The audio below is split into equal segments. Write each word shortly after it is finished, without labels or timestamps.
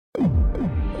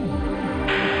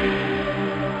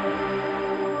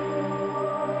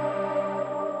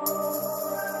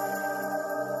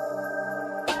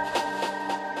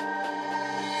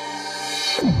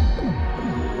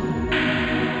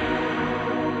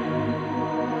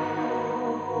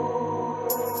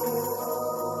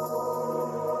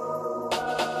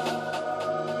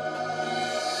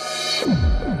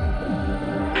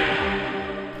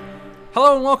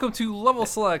Hello and welcome to Level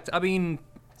Select. Sorry, Grind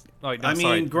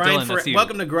Dylan, for. that's you.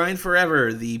 Welcome to Grind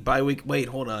Forever, the bi-week. Wait,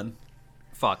 hold on.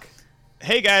 Fuck.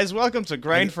 Hey guys, welcome to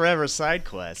Grind Forever Side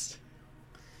Quest.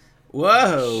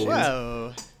 Whoa.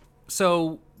 Whoa.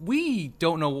 So we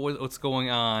don't know what's going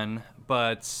on,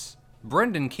 but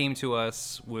Brendan came to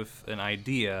us with an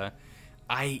idea,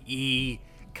 i.e.,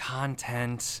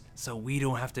 content, so we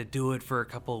don't have to do it for a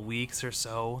couple of weeks or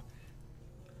so.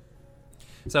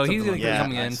 So he's going to be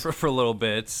coming in for a little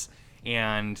bit,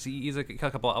 and he's a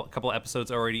couple episodes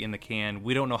already in the can.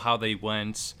 We don't know how they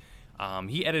went.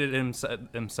 He edited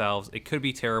himself. It could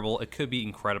be terrible. It could be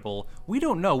incredible. We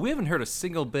don't know. We haven't heard a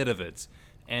single bit of it.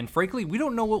 And frankly, we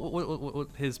don't know what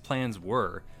his plans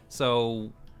were.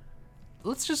 So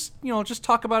let's just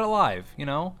talk about it live,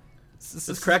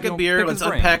 Let's crack a beer. Let's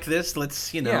unpack this.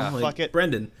 Let's, fuck it.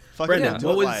 Brendan, Brendan,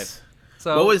 what was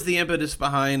was the impetus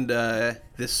behind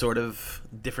this sort of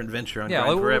different venture on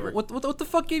Grind Forever? What the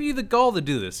fuck gave you the gall to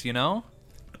do this,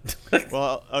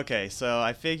 Well, okay, so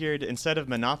I figured instead of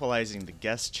monopolizing the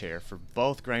guest chair for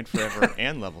both Grind Forever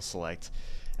and Level Select,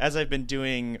 as I've been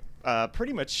doing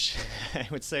pretty much, I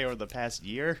would say, over the past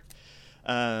year,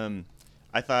 I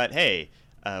thought, hey,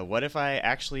 what if I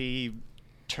actually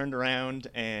turned around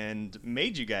and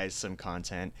made you guys some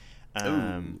content?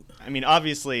 I mean,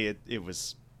 obviously, it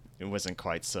wasn't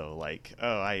quite so like,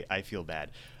 oh, I feel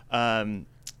bad.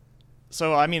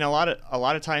 So I mean, a lot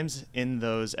of times in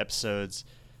those episodes,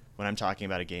 when I'm talking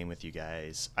about a game with you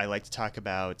guys, I like to talk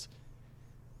about,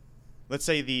 let's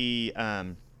say, the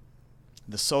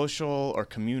social or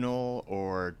communal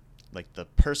or like the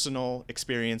personal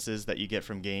experiences that you get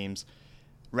from games,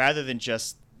 rather than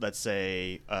just, let's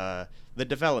say, the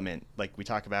development, like we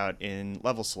talk about in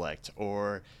Level Select,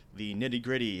 or the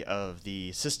nitty-gritty of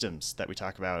the systems that we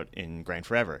talk about in Grind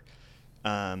Forever.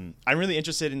 I'm really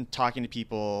interested in talking to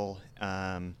people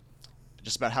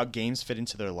just about how games fit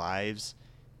into their lives,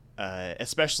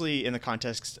 especially in the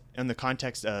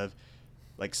context of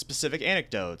like specific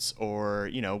anecdotes, or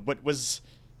what was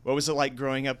it like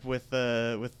growing up with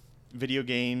video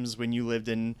games when you lived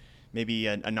in maybe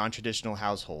a non-traditional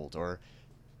household, or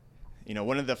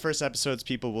one of the first episodes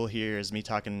people will hear is me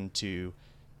talking to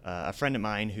a friend of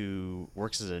mine who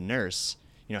works as a nurse.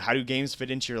 How do games fit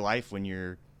into your life when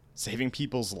you're saving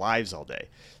people's lives all day?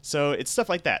 So it's stuff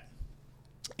like that.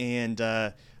 And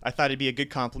I thought it'd be a good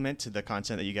complement to the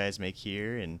content that you guys make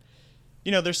here. And,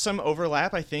 there's some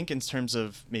overlap, I think, in terms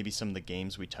of maybe some of the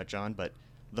games we touch on, but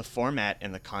the format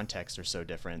and the context are so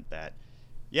different that,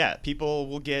 yeah, people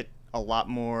will get a lot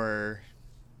more,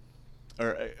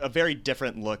 or a very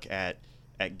different look at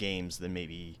games than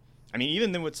maybe,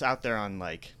 even than what's out there on,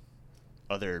 like,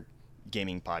 other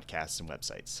gaming podcasts and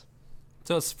websites.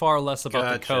 So it's far less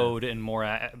about the code and more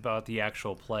about the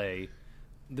actual play,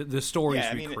 the stories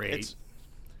we create.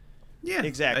 Yeah,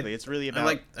 exactly. It's really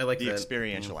about I like the that.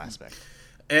 experiential aspect.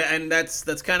 And that's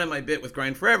kind of my bit with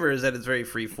Grind Forever, is that it's very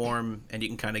free form, and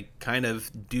you can kind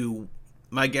of do.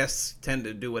 My guests tend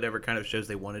to do whatever kind of shows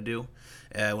they want to do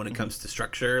when it comes to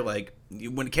structure. Like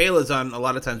when Kayla's on, a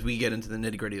lot of times we get into the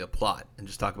nitty gritty of the plot and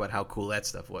just talk about how cool that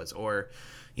stuff was. Or,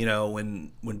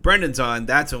 when Brendan's on,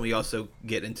 that's when we also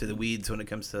get into the weeds when it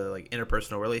comes to like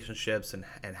interpersonal relationships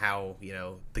and how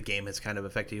the game has kind of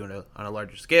affected you on a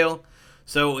larger scale.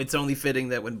 So it's only fitting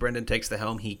that when Brendan takes the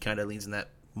helm, he kind of leans in that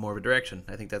more of a direction.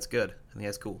 I think that's good. I think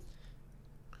that's cool.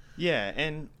 Yeah,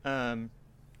 and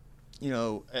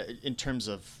in terms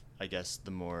of, I guess,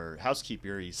 the more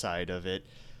housekeepery side of it,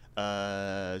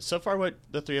 so far what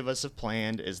the three of us have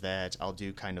planned is that I'll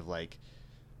do kind of like,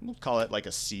 we'll call it like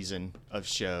a season of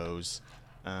shows,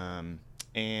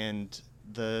 and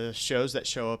the shows that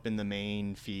show up in the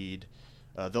main feed,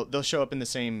 they'll show up in the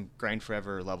same Grind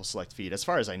Forever Level Select feed, as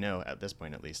far as I know at this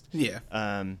point at least. Yeah.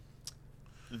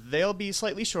 They'll be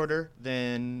slightly shorter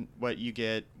than what you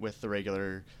get with the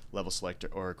regular Level Select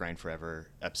or Grind Forever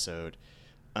episode.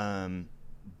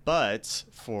 But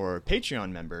for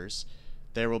Patreon members,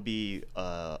 there will be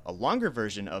a longer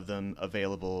version of them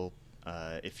available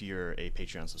if you're a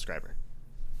Patreon subscriber.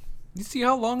 You see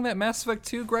how long that Mass Effect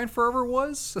 2 Grind Forever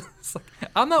was? It's like,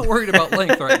 I'm not worried about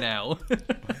length right now.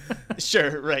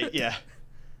 Sure, right, yeah.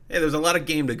 Hey, there's a lot of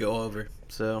game to go over,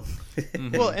 so.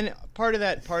 Well, and part of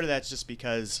that's just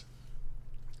because,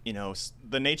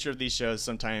 the nature of these shows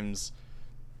sometimes,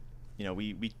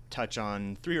 we touch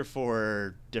on 3 or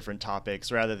 4 different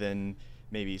topics rather than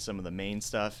maybe some of the main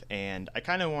stuff, and I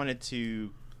kind of wanted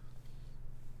to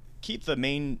keep the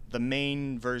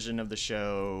main version of the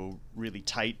show really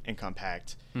tight and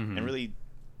compact, and really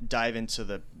dive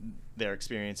into their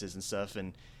experiences and stuff,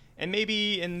 and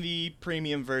maybe in the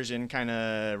premium version kind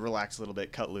of relax a little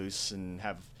bit, cut loose, and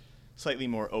have slightly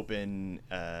more open,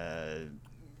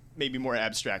 maybe more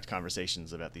abstract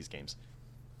conversations about these games.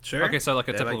 Sure. Okay, so like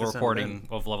a Yeah, typical the sound recording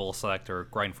of Level Select or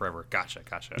Grind Forever. Gotcha.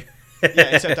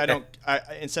 Yeah, except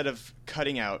instead of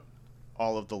cutting out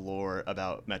all of the lore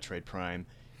about Metroid Prime,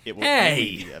 it will only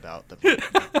be about the.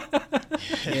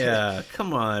 Yeah,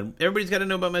 come on. Everybody's got to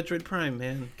know about Metroid Prime,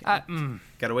 man. Got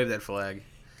to wave that flag.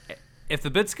 If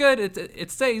the bit's good, it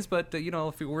stays. But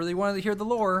if you really wanted to hear the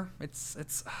lore,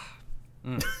 it's.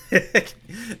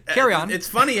 Carry on. It's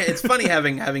funny. It's funny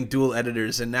having dual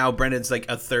editors, and now Brendan's like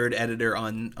a third editor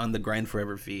on the Grind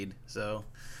Forever feed. So,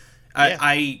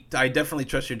 I definitely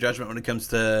trust your judgment when it comes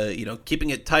to keeping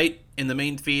it tight in the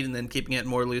main feed and then keeping it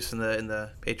more loose in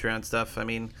the Patreon stuff. I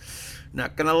mean,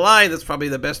 not gonna lie, that's probably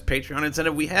the best Patreon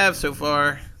incentive we have so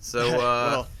far. So,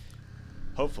 well,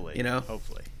 hopefully,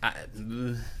 hopefully.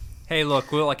 Hey,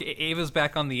 look, Ava's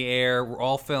back on the air. We're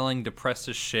all feeling depressed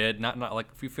as shit. Not like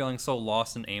if you're feeling so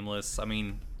lost and aimless. I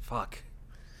mean, fuck.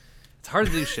 It's hard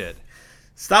to do shit.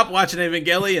 Stop watching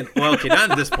Evangelion. Well, okay,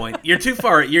 not at this point. You're too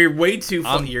far. You're way too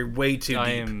far. You're way too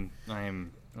deep. I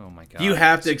am. Oh my god. You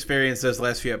have to experience those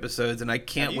last few episodes, and I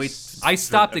can't wait. I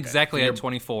stopped exactly at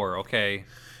 24. Okay.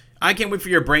 I can't wait for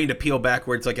your brain to peel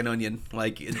backwards like an onion,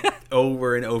 like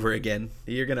over and over again.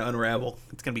 You're gonna unravel.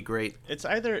 It's gonna be great. It's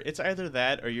either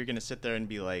that, or you're gonna sit there and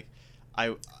be like,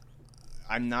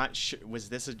 I'm not sure. Was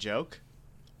this a joke?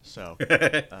 So.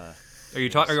 Are you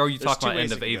talking about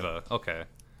End of Ava? Okay.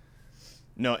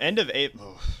 No, End of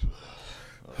Ava.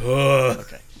 Oh.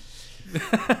 Okay.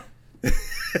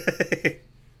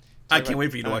 I can't wait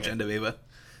for you to watch End of Ava.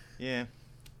 Yeah.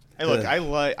 Hey, look, I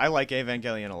like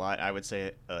Evangelion a lot. I would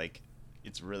say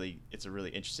it's a really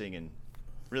interesting and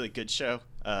really good show.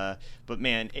 But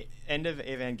man, End of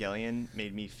Evangelion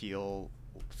made me feel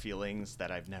feelings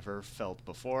that I've never felt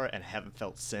before and haven't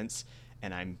felt since,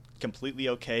 and I'm completely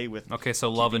okay with. Okay, so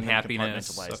love and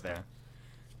happiness. Okay. There.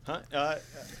 Huh?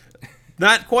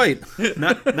 Not quite.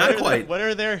 Not quite. What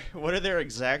are their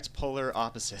exact polar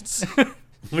opposites?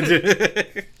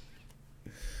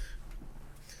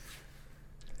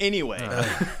 Anyway.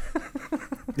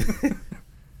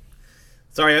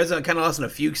 Sorry, I was kind of lost in a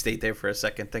fugue state there for a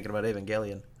second thinking about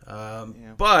Evangelion.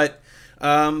 But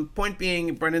point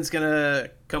being, Brendan's going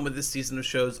to come with this season of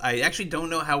shows. I actually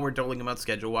don't know how we're doling them out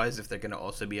schedule-wise, if they're going to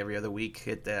also be every other week.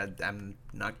 I'm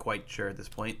not quite sure at this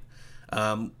point.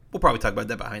 We'll probably talk about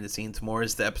that behind the scenes more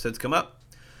as the episodes come up.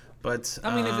 But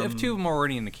I mean, if two of them are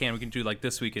already in the can, we can do like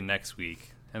this week and next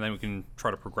week, and then we can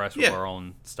try to progress with our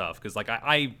own stuff. Because like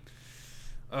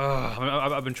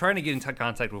I've been trying to get in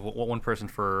contact with one person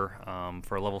for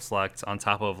Level Select on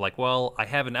top of like, well, I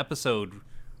have an episode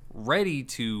ready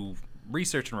to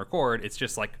research and record. It's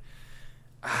just like,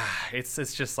 it's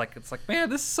like, man,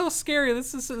 this is so scary.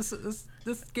 This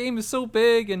game is so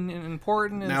big and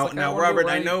important. And now, Robert,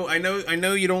 I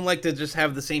know you don't like to just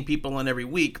have the same people on every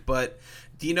week, but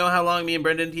do you know how long me and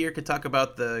Brendan here could talk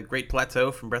about the Great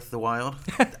Plateau from Breath of the Wild?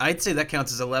 I'd say that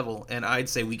counts as a level, and I'd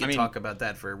say we could talk about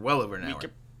that for well over an hour.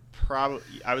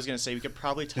 I was going to say we could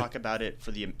probably talk about it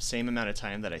for the same amount of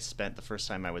time that I spent the first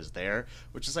time I was there,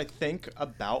 which is, I think,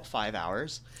 about 5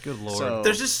 hours. Good lord. So,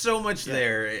 there's just so much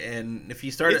there, and if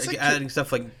you start adding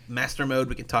stuff like Master Mode,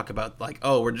 we can talk about, like,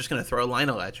 oh, we're just going to throw a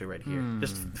Lionel at you right here.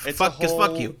 Just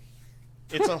fuck you.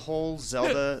 It's a whole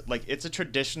Zelda, like, it's a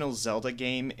traditional Zelda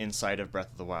game inside of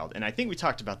Breath of the Wild, and I think we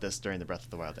talked about this during the Breath of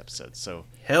the Wild episode, so...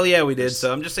 Hell yeah, we did.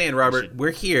 So I'm just saying, Robert,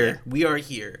 we're here. Yeah. We are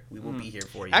here. We will be here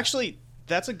for you. Actually...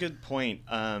 That's a good point.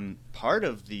 Part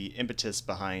of the impetus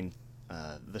behind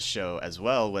the show as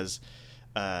well was,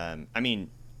 I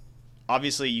mean,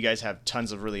 obviously you guys have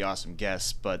tons of really awesome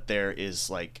guests, but there is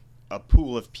like a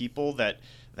pool of people that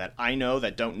I know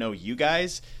that don't know you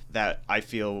guys that I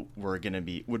feel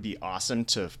would be awesome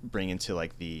to bring into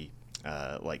like the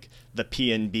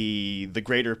PNB, the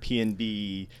greater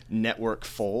PNB network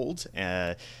fold.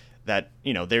 That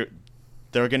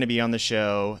they're going to be on the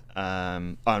show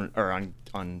on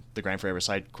the Grind Forever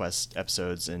side quest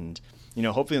episodes, and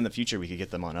hopefully in the future we could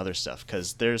get them on other stuff,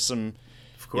 because there's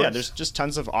there's just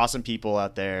tons of awesome people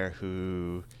out there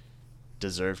who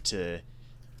deserve to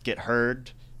get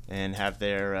heard and have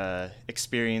their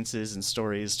experiences and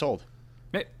stories told.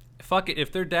 Hey, fuck it,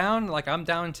 if they're down, like I'm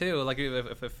down too. Like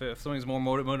if somebody's more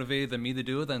motivated than me to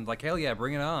do it, then like hell yeah,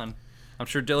 bring it on. I'm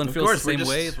sure Dylan feels the same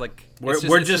way. Like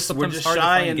we're just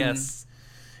shy and guests.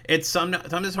 It's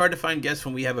sometimes it's hard to find guests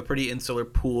when we have a pretty insular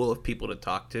pool of people to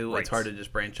talk to. Right. It's hard to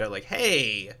just branch out like,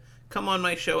 hey, come on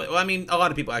my show. Well, I mean, a lot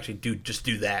of people actually do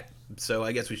that. So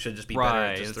I guess we should just be better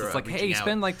at just it's like, hey,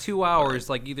 spend like 2 hours,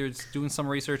 like either it's doing some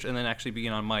research and then actually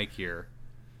being on mic here.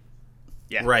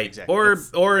 Yeah, Right. exactly.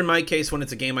 Or in my case, when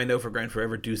it's a game I know for Grind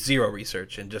Forever, do zero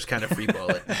research and just kind of freeball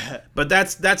it. But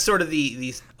that's sort of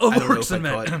the I don't know if I'd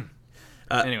call it,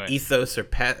 Anyway. ethos or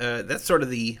that's sort of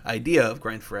the idea of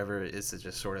Grind Forever, is to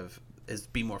just sort of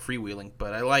be more freewheeling.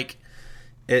 But I like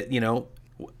it.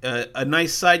 A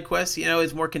nice side quest.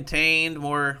 Is more contained,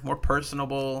 more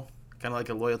personable, kind of like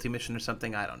a loyalty mission or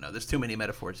something. I don't know. There's too many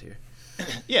metaphors here.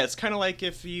 Yeah, it's kind of like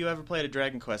if you ever played a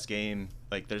Dragon Quest game,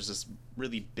 like there's this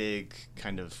really big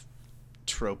kind of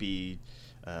tropey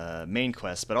main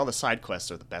quest, but all the side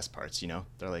quests are the best parts,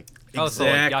 They're like, Oh, so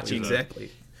like Yakuza.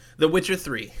 Exactly. The Witcher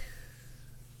 3.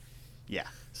 yeah,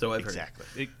 So I've heard.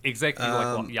 exactly. Exactly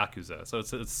like Yakuza. So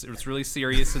it's really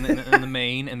serious in the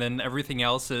main, and then everything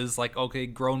else is like, okay,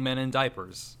 grown men in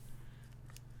diapers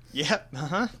Yeah,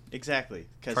 exactly.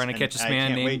 trying to catch this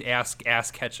man named Ass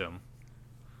Ketchum.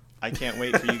 I can't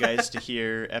wait for you guys to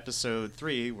hear episode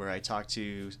 3 where I talk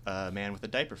to a man with a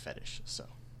diaper fetish. So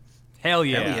Hell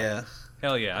yeah. Hell yeah.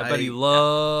 Hell yeah. I bet he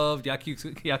loved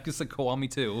Yakuza Kiwami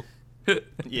too.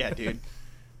 yeah, dude,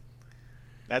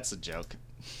 that's a joke.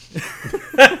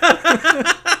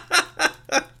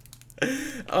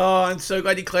 Oh, I'm so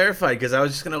glad you clarified, because I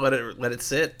was just gonna let it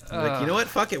sit. Like, you know what?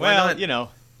 Fuck it. Why Well, not?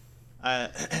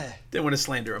 Didn't want to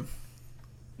slander him.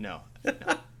 No.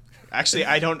 Actually,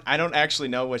 I don't actually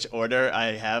know which order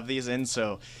I have these in,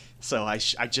 so I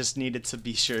just needed to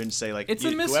be sure and say, like, It's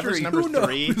a mystery. Whoever's number Who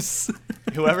knows?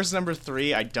 whoever's number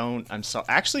 3, I'm sorry.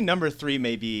 Actually, number 3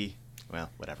 may be,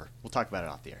 well, whatever. We'll talk about it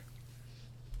off the air.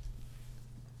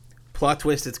 Plot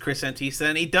twist: it's Chris Antista,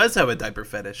 and he does have a diaper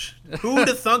fetish. Who'd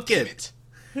have thunk it?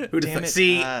 Who'd have Damn thunk? it.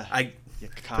 See, You I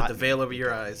caught put the veil me. over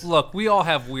your eyes. Look, we all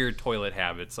have weird toilet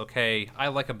habits, okay? I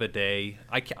like a bidet.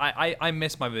 I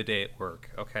miss my bidet at work,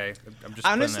 okay? I'm just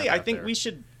Honestly, putting that I out think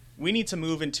there. we need to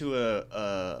move into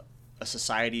a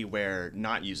society where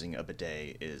not using a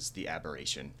bidet is the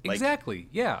aberration. Like, Exactly,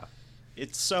 yeah.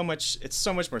 it's so much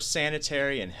more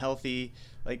sanitary and healthy.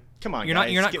 Like, come on, You're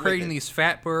guys, not get with creating it. these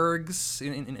fatbergs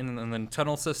in the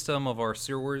tunnel system of our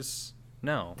sewers.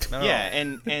 No. Yeah,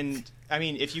 and I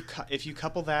mean, if you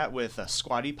couple that with a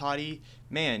squatty potty,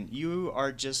 man, you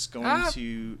are just going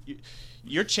to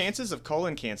your chances of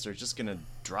colon cancer are just gonna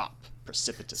drop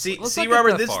precipitously. Let's See, not get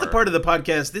Robert, that this is the far. part of the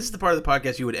podcast. This is the part of the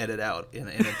podcast you would edit out in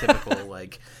a typical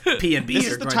like P&B This or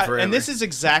is the Grind time, Forever. and this is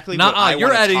exactly what Nuh-uh, I you're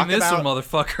want to editing talk this about. one,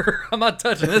 motherfucker. I'm not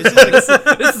touching this.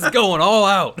 This is going all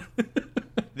out.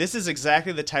 This is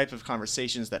exactly the type of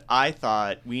conversations that I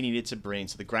thought we needed to bring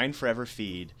to the Grind Forever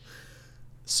feed.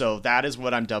 So that is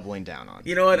what I'm doubling down on.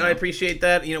 You know what? I appreciate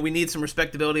that. We need some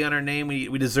respectability on our name.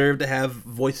 We deserve to have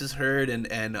voices heard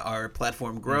and our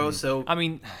platform grow. So I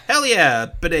mean, hell yeah,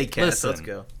 bidet cast. listen. Let's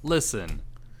go. Listen.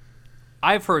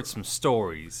 I've heard some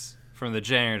stories from the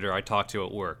janitor I talked to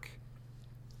at work.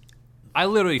 I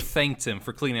literally thanked him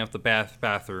for cleaning up the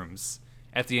bathrooms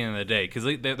at the end of the day because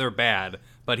they're bad.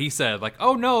 But he said, like,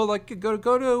 oh no, like go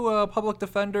to public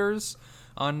defenders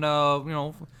on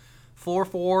floor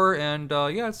 4, and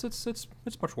yeah, it's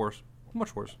much worse,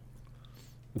 much worse.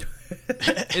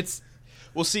 It's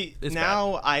Well, see, It's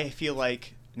now I feel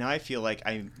like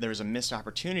there was a missed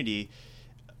opportunity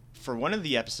for one of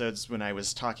the episodes when I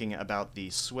was talking about the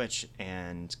Switch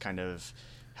and kind of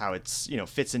how it's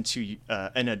fits into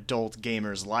an adult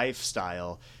gamer's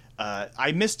lifestyle.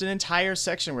 I missed an entire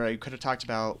section where I could have talked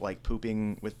about like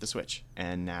pooping with the Switch,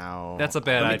 and now that's a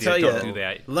bad Let me idea. tell Don't you. do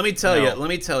that. Let me tell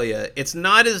No. you. It's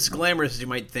not as glamorous as you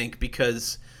might think,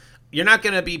 because you're not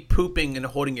going to be pooping and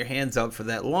holding your hands out for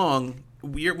that long.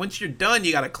 Once you're done,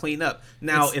 you got to clean up.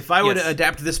 Now, It's- if I were yes. to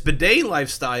adapt this bidet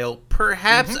lifestyle,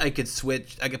 perhaps I could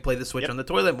switch. I could play the Switch Yep. on the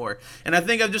toilet more. And I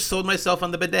think I've just sold myself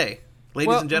on the bidet, ladies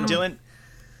Well, and gentlemen.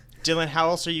 Dylan, how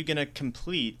else are you going to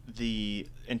complete the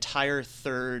entire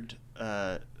third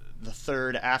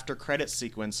after credit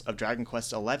sequence of Dragon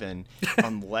Quest XI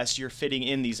unless you're fitting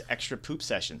in these extra poop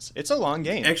sessions? It's a long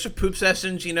game. Extra poop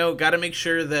sessions, got to make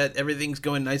sure that everything's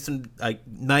going nice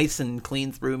and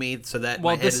clean through me, so that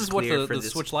Well, my head this is what clear the for this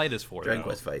Switch Lite is for. Dragon though.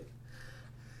 Quest fight.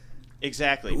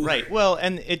 Exactly. Right. Well,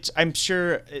 and I'm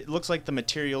sure it looks like the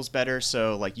material's better,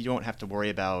 so like you don't have to worry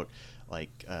about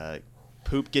like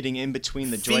poop getting in between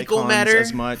the Fecal Joy-Cons matter.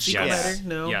 as much. Fecal Yes. matter.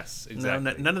 No. Yes, No,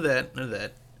 exactly. none of that. None of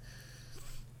that.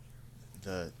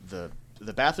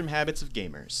 The bathroom habits of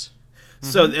gamers.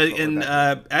 So,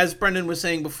 as Brendan was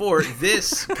saying before,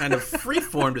 this kind of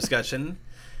free-form discussion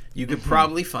you could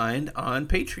probably find on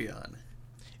Patreon.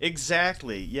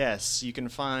 Exactly. Yes, you can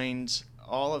find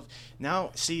all of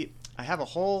now. See, I have a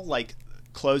whole like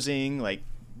closing like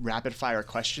rapid fire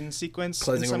question sequence. in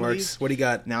Closing some of remarks. these. What do you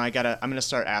got? Now I'm gonna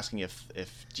start asking if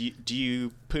do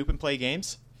you poop and play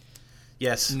games?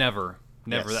 Yes. Never.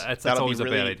 Never. Yes. That's That'll be always a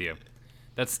bad really- idea.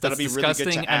 That's that'll be really good to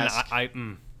disgusting, and ask.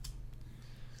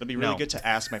 It'll be really No. good to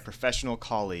ask my professional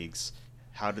colleagues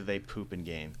how do they poop in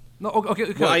game. No,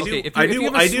 okay. Well, okay. If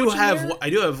you have a Switch in there- I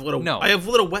do have little. No. I have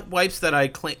little wet wipes that I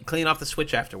clean off the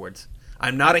Switch afterwards.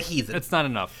 I'm not a heathen. That's not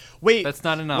enough. Wait, that's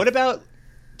not enough. What about?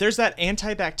 There's that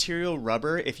antibacterial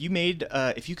rubber. If you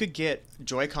could get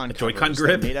Joy-Con Joy-Con covers that are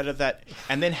grip? made out of that,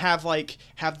 and then have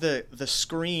the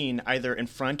screen either in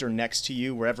front or next to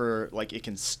you, wherever like it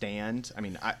can stand. I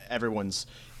mean, everyone's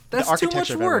That's the too much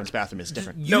architecture of work. everyone's bathroom is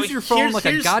different. Use No, your phone like a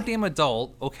here's- goddamn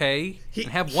adult, okay? And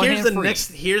have one here's hand the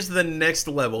free. Here's the next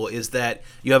level is that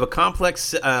you have a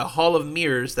complex hall of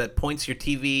mirrors that points your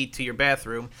TV to your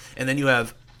bathroom, and then you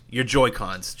have your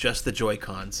Joy-Cons, just the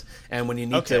Joy-Cons. And when you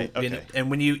need Okay, to, okay. and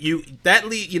when you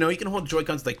can hold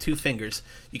Joy-Cons with like 2 fingers.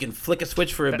 You can flick a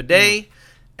switch for a bidet,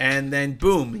 and then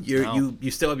boom, you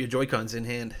still have your Joy-Cons in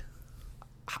hand.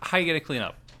 How you gonna clean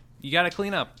up? You gotta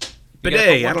clean up. You gotta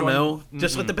Bidet, put I don't one know. joint-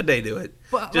 Just let the bidet do it.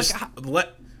 But, Just like,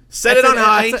 set it on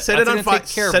high. That's Set it on gonna fire. take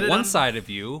care of one side of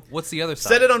you. What's the other side?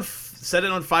 Set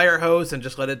it on fire hose and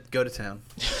just let it go to town.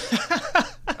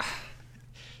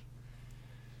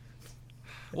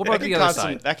 What about the other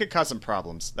side? That could cause some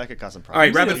problems. All right,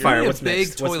 Usually rapid if fire. you need What's a big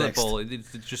next? What's toilet next? bowl.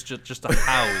 It's just a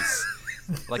house.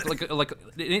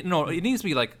 It needs to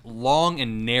be like long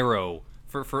and narrow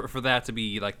for that to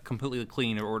be like completely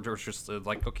clean, or just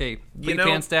like okay, put your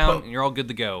pants down and you're all good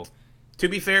to go. To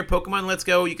be fair, Pokemon Let's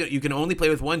Go, you can only play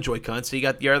with one Joy-Con, so you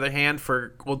got the other hand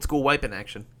for old school wiping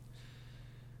action.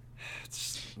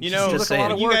 You know, Just saying.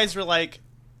 when you guys were like,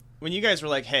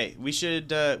 hey, we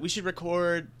should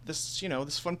record this,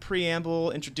 this fun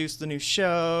preamble, introduce the new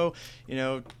show,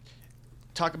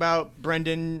 talk about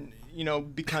Brendan,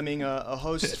 becoming a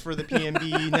host for the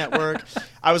PMB network.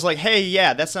 I was like, hey,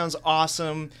 yeah, that sounds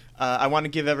awesome. I want to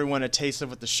give everyone a taste of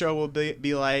what the show will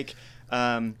be like.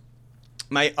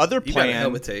 My other You got a hell plan,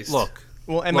 of a taste. Look,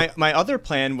 well, and Look. my other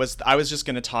plan was I was just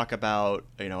going to talk about,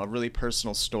 a really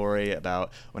personal story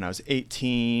about when I was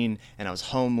 18 and I was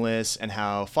homeless and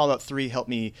how Fallout 3 helped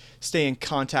me stay in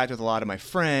contact with a lot of my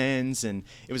friends, and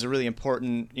it was a really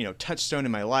important, touchstone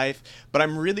in my life. But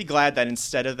I'm really glad that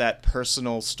instead of that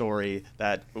personal story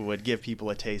that would give people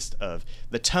a taste of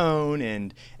the tone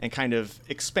and kind of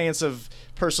expansive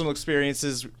personal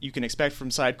experiences you can expect from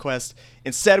SideQuest,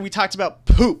 instead we talked about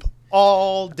poop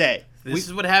all day. This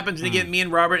is what happens when you get me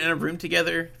and Robert in a room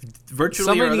together, virtually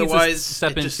somebody or needs otherwise. to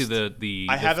step it just- into the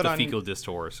I have it on- fecal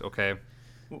discourse. Okay,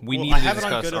 we Well, need I to have it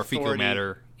on discuss good our fecal authority.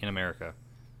 matter in America.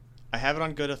 I have it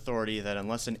on good authority that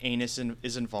unless an anus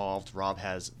is involved, Rob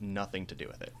has nothing to do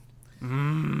with it.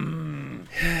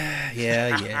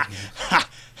 Yeah.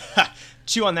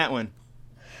 Chew on that one.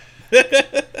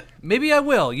 Maybe I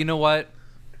will. You know what?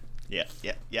 Yeah.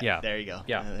 Yeah. There you go.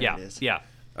 Yeah, There yeah, it is. yeah.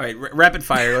 All right, rapid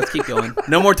fire. Let's keep going.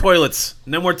 No more toilets.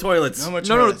 No more toilets. No more No,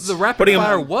 toilets. the rapid Putting 'em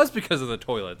fire on. was because of the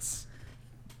toilets.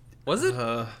 Was it?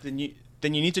 Then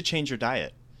you need to change your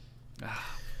diet.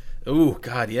 Oh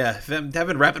God, yeah. If I'm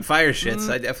having rapid fire shits,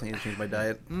 I definitely need to change my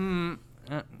diet.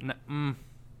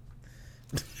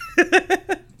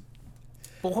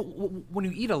 But when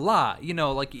you eat a lot,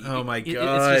 like Oh my it's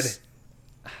God. just-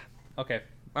 okay,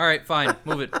 all right, fine.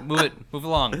 Move it, move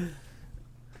along.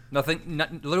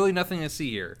 Literally nothing to see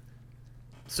here.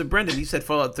 So Brendan, you said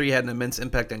Fallout 3 had an immense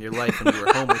impact on your life when you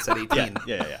were homeless at 18.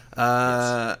 Yeah.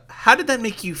 How did that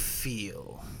make you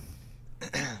feel?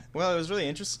 Well, it was really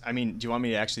interesting. I mean, do you want me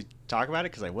to actually talk about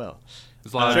it? Because I will.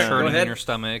 There's a lot Sure, of go churning in ahead. your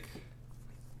stomach.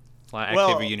 A lot of Well,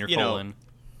 activity in your you know, colon.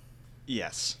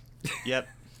 Yes. Yep.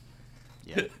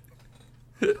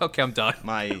 Okay, I'm done.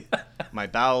 My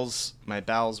bowels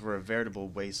were a veritable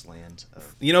wasteland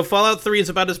of Fallout 3 is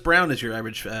about as brown as your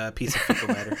average piece of fecal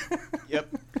matter. Yep.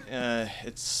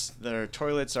 Their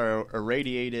toilets are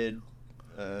irradiated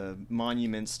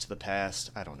monuments to the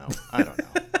past. I don't know.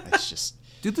 It's just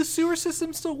Do the sewer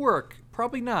systems still work?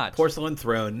 Probably not. Porcelain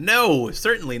throne. No,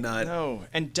 certainly not. no,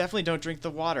 and definitely don't drink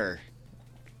the water.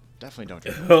 Definitely don't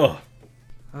drink.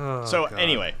 Oh. So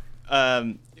anyway,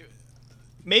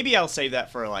 maybe I'll save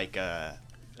that for like a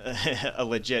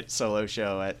legit solo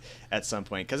show at some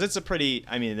point, because it's a pretty.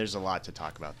 I mean, there's a lot to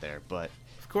talk about there, but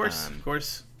Of course.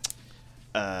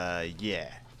 yeah.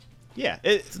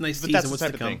 It's a nice but tease that's of the what's type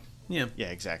to of come. thing. Yeah. Yeah,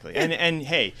 exactly. And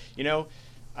hey,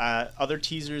 other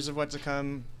teasers of what's to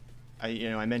come.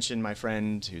 I mentioned my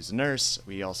friend who's a nurse.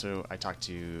 I talked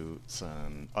to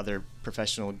some other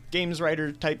professional games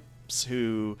writer types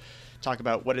who talk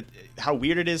about how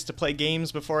weird it is to play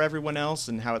games before everyone else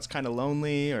and how it's kind of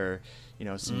lonely, or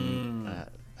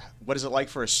what is it like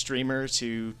for a streamer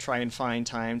to try and find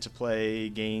time to play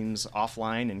games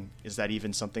offline, and is that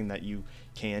even something that you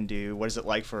can do? What is it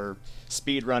like for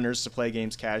speedrunners to play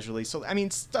games casually? So, I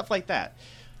mean, stuff like that.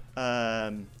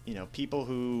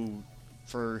 People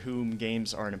for whom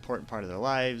games are an important part of their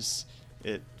lives,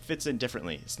 it fits in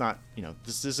differently. It's not,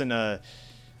 this isn't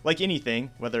like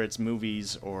anything, whether it's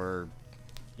movies or,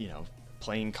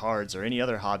 playing cards or any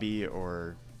other hobby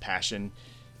or passion.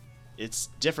 It's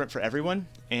different for everyone,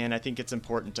 and I think it's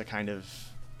important to kind of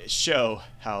show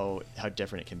how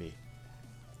different it can be.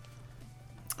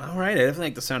 All right, I definitely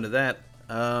like the sound of that.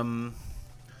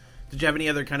 Did you have any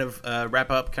other kind of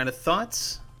wrap-up kind of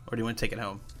thoughts, or do you want to take it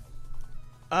home?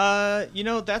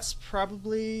 That's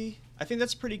probably... I think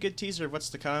that's a pretty good teaser of what's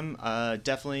to come.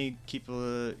 Definitely keep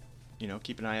an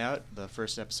eye out. The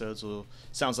first episodes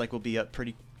sounds like will be up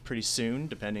pretty soon,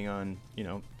 depending on,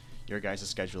 your guys'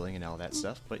 scheduling and all that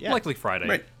stuff. But yeah. Likely Friday.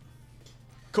 Right.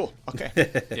 Cool.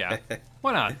 Okay. Yeah.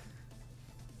 Why not?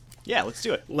 Yeah, let's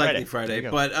do it. Likely Friday.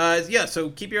 But so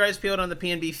keep your eyes peeled on the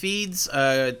PNB feeds,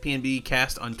 PNB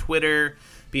Cast on Twitter,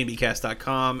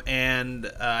 pnbcast.com, and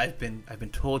I've been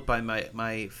told by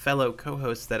my fellow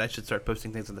co-hosts that I should start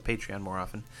posting things on the Patreon more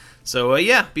often. So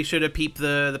be sure to peep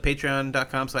the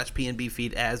patreon.com/PNB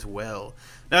feed as well.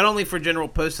 Not only for general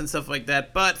posts and stuff like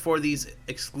that, but for these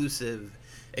exclusive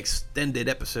extended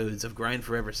episodes of Grind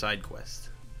Forever Side Quest.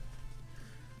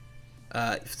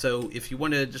 So if you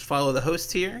want to just follow the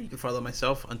host here, you can follow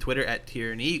myself on Twitter at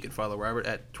Tyranny. You can follow Robert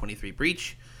at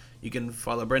 23Breach. You can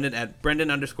follow Brendan at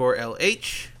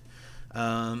Brendan_LH.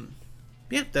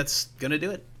 That's going to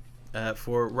do it.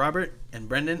 For Robert and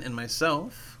Brendan and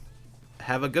myself,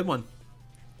 have a good one.